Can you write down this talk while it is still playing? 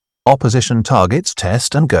Opposition targets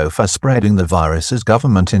test and go for spreading the virus as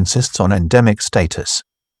government insists on endemic status.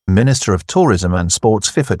 Minister of Tourism and Sports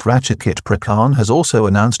Fifat Rachikit Prakhan has also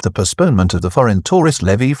announced the postponement of the foreign tourist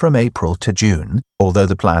levy from April to June, although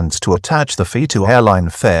the plans to attach the fee to airline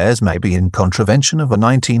fares may be in contravention of a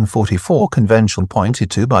 1944 convention pointed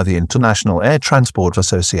to by the International Air Transport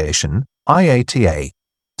Association, IATA.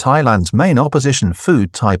 Thailand's main opposition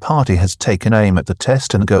Food Thai Party has taken aim at the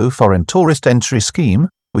Test and Go foreign tourist entry scheme,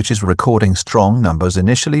 which is recording strong numbers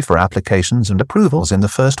initially for applications and approvals in the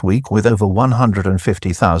first week with over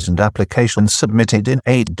 150,000 applications submitted in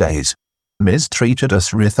 8 days. Ms. Trichada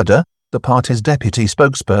Srithada, the party's deputy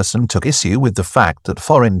spokesperson, took issue with the fact that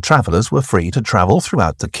foreign travellers were free to travel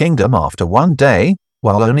throughout the kingdom after 1 day,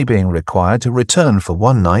 while only being required to return for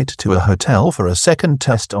 1 night to a hotel for a second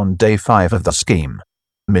test on day 5 of the scheme.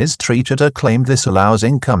 Ms. Trichada claimed this allows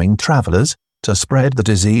incoming travellers to spread the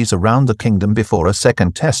disease around the kingdom before a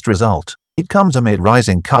second test result. It comes amid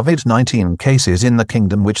rising COVID-19 cases in the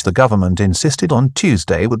kingdom, which the government insisted on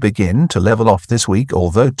Tuesday would begin to level off this week,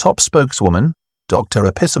 although top spokeswoman, Dr.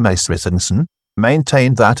 Episame Srithangsan,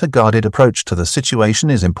 maintained that a guarded approach to the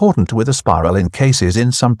situation is important, with a spiral in cases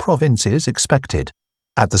in some provinces expected.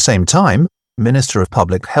 At the same time, Minister of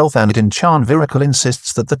Public Health Anudin Chanvirakul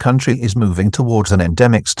insists that the country is moving towards an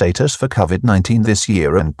endemic status for COVID-19 this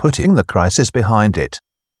year and putting the crisis behind it.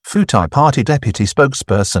 Pheu Thai Party Deputy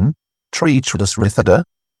Spokesperson, Trichada Srithada,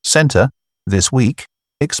 Centre, this week,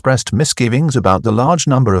 expressed misgivings about the large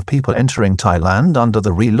number of people entering Thailand under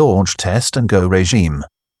the relaunched Test and Go regime.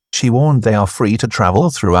 She warned they are free to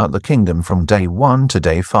travel throughout the kingdom from day 1 to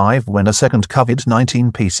day 5 when a second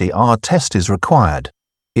COVID-19 PCR test is required.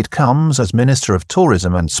 It comes as Minister of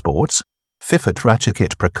Tourism and Sports, Fifat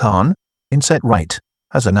Rachikit Prakhan, Inset Right,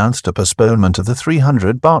 has announced a postponement of the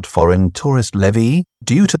 300 baht foreign tourist levy,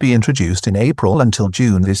 due to be introduced in April until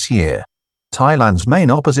June this year. Thailand's main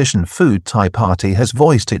opposition Food Thai Party has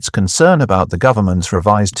voiced its concern about the government's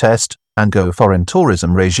revised Test and Go foreign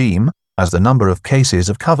tourism regime, as the number of cases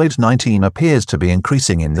of COVID-19 appears to be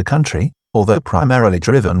increasing in the country, although primarily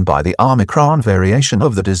driven by the Omicron variation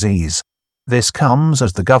of the disease. This comes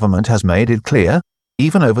as the government has made it clear,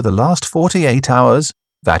 even over the last 48 hours,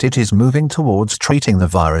 that it is moving towards treating the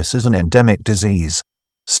virus as an endemic disease.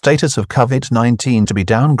 Status of COVID-19 to be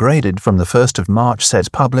downgraded from the 1st of March, says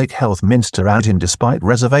Public Health Minister Anudin, despite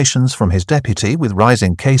reservations from his deputy with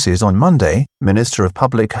rising cases on Monday. Minister of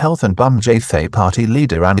Public Health and Bumjathai Party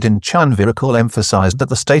leader Anudin Chanvirakul emphasized that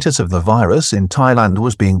the status of the virus in Thailand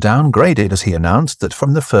was being downgraded as he announced that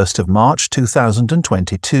from the 1st of March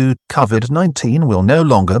 2022, COVID-19 will no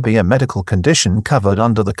longer be a medical condition covered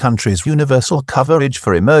under the country's Universal Coverage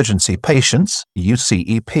for Emergency Patients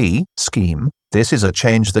 (UCEP) scheme. This is a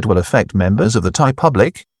change that will affect members of the Thai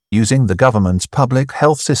public, using the government's public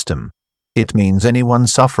health system. It means anyone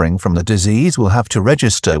suffering from the disease will have to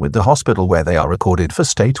register with the hospital where they are recorded for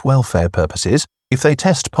state welfare purposes, if they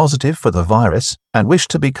test positive for the virus, and wish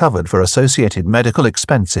to be covered for associated medical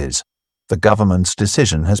expenses. The government's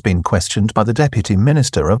decision has been questioned by the Deputy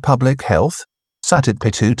Minister of Public Health, Satit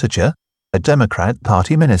Pitutaja, a Democrat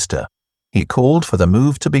Party minister. He called for the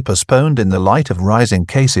move to be postponed in the light of rising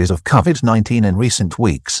cases of COVID-19 in recent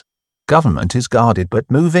weeks. Government is guarded but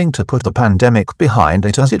moving to put the pandemic behind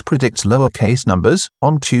it as it predicts lower case numbers.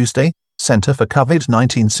 On Tuesday, Centre for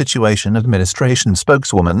COVID-19 Situation Administration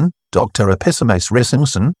spokeswoman, Dr. Episame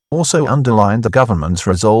Srithangsan, also underlined the government's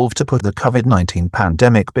resolve to put the COVID-19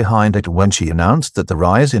 pandemic behind it when she announced that the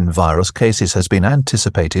rise in virus cases has been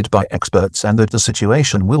anticipated by experts and that the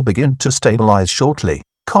situation will begin to stabilize shortly.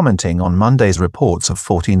 Commenting on Monday's reports of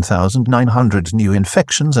 14,900 new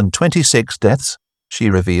infections and 26 deaths, she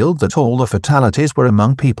revealed that all the fatalities were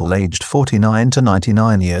among people aged 49 to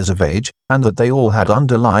 99 years of age, and that they all had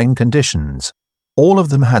underlying conditions. All of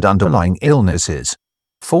them had underlying illnesses.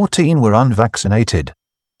 14 were unvaccinated.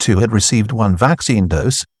 2 had received 1 vaccine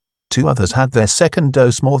dose. 2 others had their second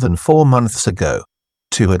dose more than 4 months ago.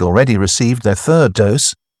 2 had already received their third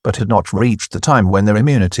dose, but had not reached the time when their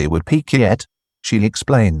immunity would peak yet, she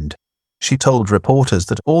explained. She told reporters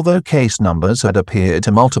that although case numbers had appeared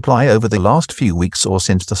to multiply over the last few weeks or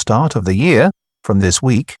since the start of the year, from this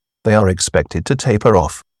week, they are expected to taper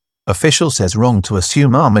off. Officials says wrong to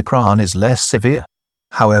assume Omicron is less severe.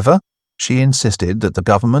 However, she insisted that the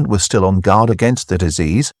government was still on guard against the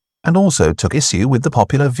disease, and also took issue with the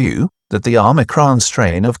popular view that the Omicron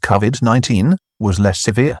strain of COVID-19 was less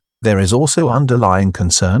severe. There is also underlying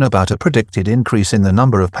concern about a predicted increase in the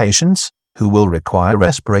number of patients who will require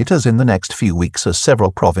respirators in the next few weeks, as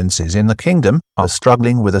several provinces in the kingdom are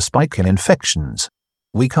struggling with a spike in infections.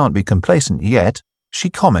 We can't be complacent yet, she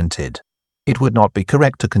commented. it would not be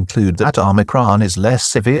correct to conclude that Omicron is less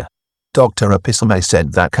severe. Dr. Apisame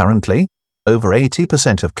said that currently, over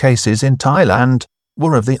 80% of cases in Thailand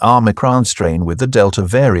were of the Omicron strain, with the Delta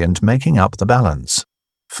variant making up the balance.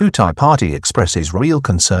 Pheu Party expresses real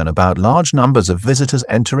concern about large numbers of visitors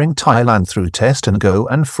entering Thailand through test and go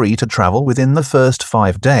and free to travel within the first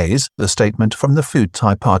 5 days. The statement from the Pheu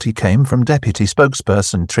Party came from Deputy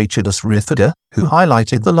Spokesperson Trichadas Rithada, who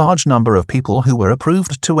highlighted the large number of people who were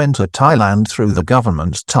approved to enter Thailand through the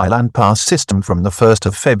government's Thailand Pass system from the 1st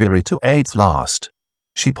of February to 8th last.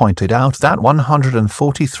 She pointed out that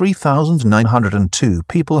 143,902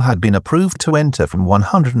 people had been approved to enter from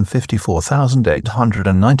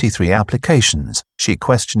 154,893 applications. She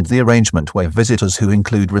questioned the arrangement where visitors who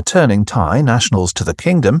include returning Thai nationals to the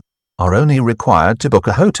kingdom are only required to book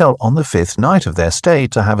a hotel on the 5th night of their stay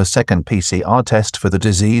to have a second PCR test for the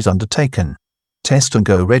disease undertaken. Test and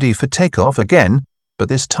go ready for takeoff again, but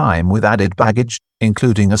this time with added baggage,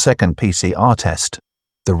 including a second PCR test.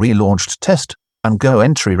 The relaunched test and go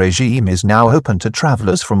entry regime is now open to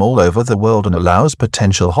travelers from all over the world and allows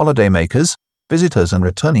potential holidaymakers, visitors and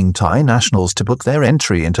returning Thai nationals to book their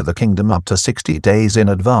entry into the kingdom up to 60 days in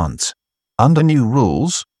advance. Under new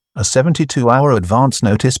rules, a 72-hour advance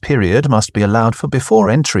notice period must be allowed for before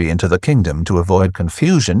entry into the kingdom to avoid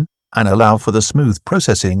confusion and allow for the smooth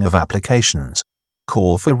processing of applications.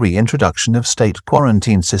 Call for reintroduction of state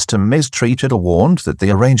quarantine system. Ms. Trichard warned that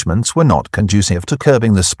the arrangements were not conducive to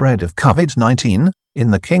curbing the spread of COVID-19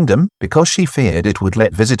 in the kingdom because she feared it would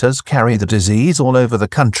let visitors carry the disease all over the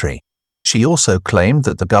country. She also claimed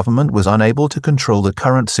that the government was unable to control the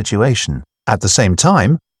current situation. At the same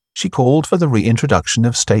time, she called for the reintroduction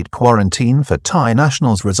of state quarantine for Thai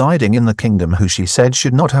nationals residing in the kingdom who she said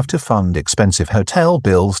should not have to fund expensive hotel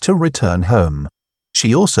bills to return home.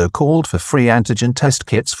 She also called for free antigen test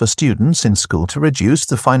kits for students in school to reduce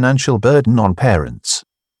the financial burden on parents.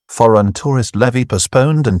 Foreign tourist levy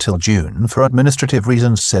postponed until June for administrative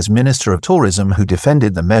reasons, says Minister of Tourism, who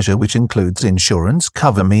defended the measure, which includes insurance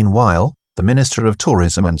cover. Meanwhile, the Minister of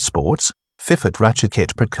Tourism and Sports, Phiphat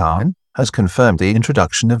Ratchakit Prakarn, has confirmed the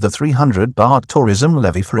introduction of the 300 baht tourism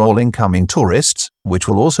levy for all incoming tourists, which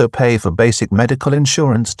will also pay for basic medical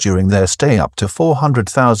insurance during their stay. Up to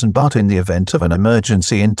 400,000 baht in the event of an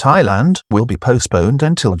emergency in Thailand will be postponed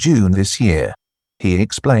until June this year. He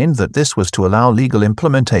explained that this was to allow legal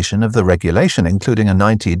implementation of the regulation, including a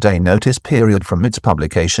 90-day notice period from its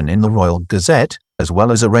publication in the Royal Gazette, as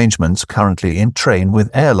well as arrangements currently in train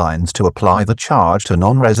with airlines to apply the charge to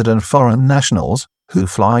non-resident foreign nationals who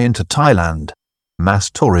fly into Thailand. Mass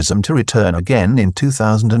tourism to return again in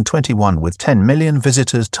 2021 with 10 million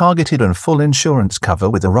visitors targeted and full insurance cover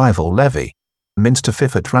with arrival levy. Minister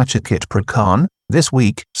Phiphat Ratchakit Prakarn, this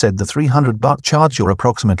week, said the 300 baht charge, or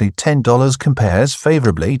approximately $10, compares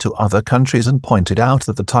favorably to other countries and pointed out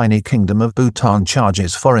that the tiny kingdom of Bhutan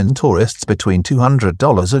charges foreign tourists between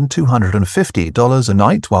 $200 and $250 a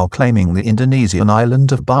night, while claiming the Indonesian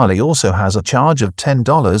island of Bali also has a charge of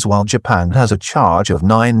 $10, while Japan has a charge of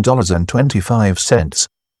 $9.25.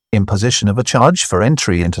 Imposition of a charge for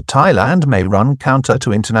entry into Thailand may run counter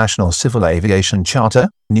to International Civil Aviation Charter.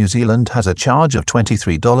 New Zealand has a charge of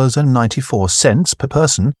 $23.94 per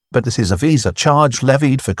person, but this is a visa charge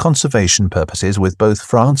levied for conservation purposes, with both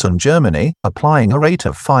France and Germany applying a rate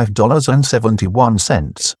of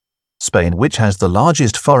 $5.71. Spain, which has the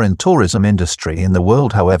largest foreign tourism industry in the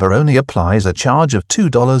world, however, only applies a charge of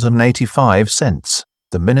 $2.85.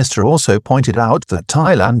 The minister also pointed out that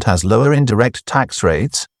Thailand has lower indirect tax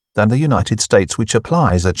rates than the United States, which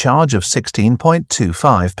applies a charge of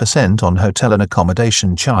 16.25% on hotel and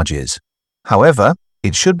accommodation charges. However,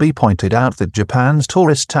 it should be pointed out that Japan's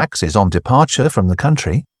tourist tax is on departure from the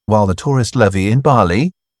country, while the tourist levy in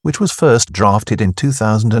Bali, which was first drafted in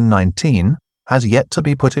 2019, has yet to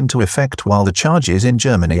be put into effect, while the charges in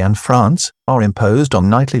Germany and France are imposed on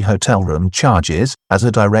nightly hotel room charges as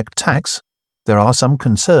a direct tax. There are some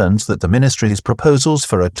concerns that the ministry's proposals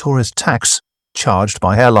for a tourist tax charged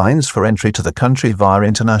by airlines for entry to the country via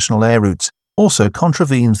international air routes also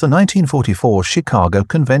contravenes the 1944 Chicago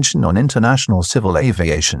Convention on International Civil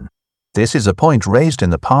Aviation. This is a point raised in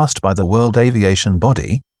the past by the World Aviation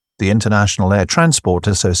Body, the International Air Transport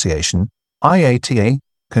Association, IATA,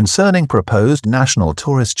 concerning proposed national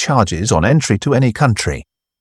tourist charges on entry to any country.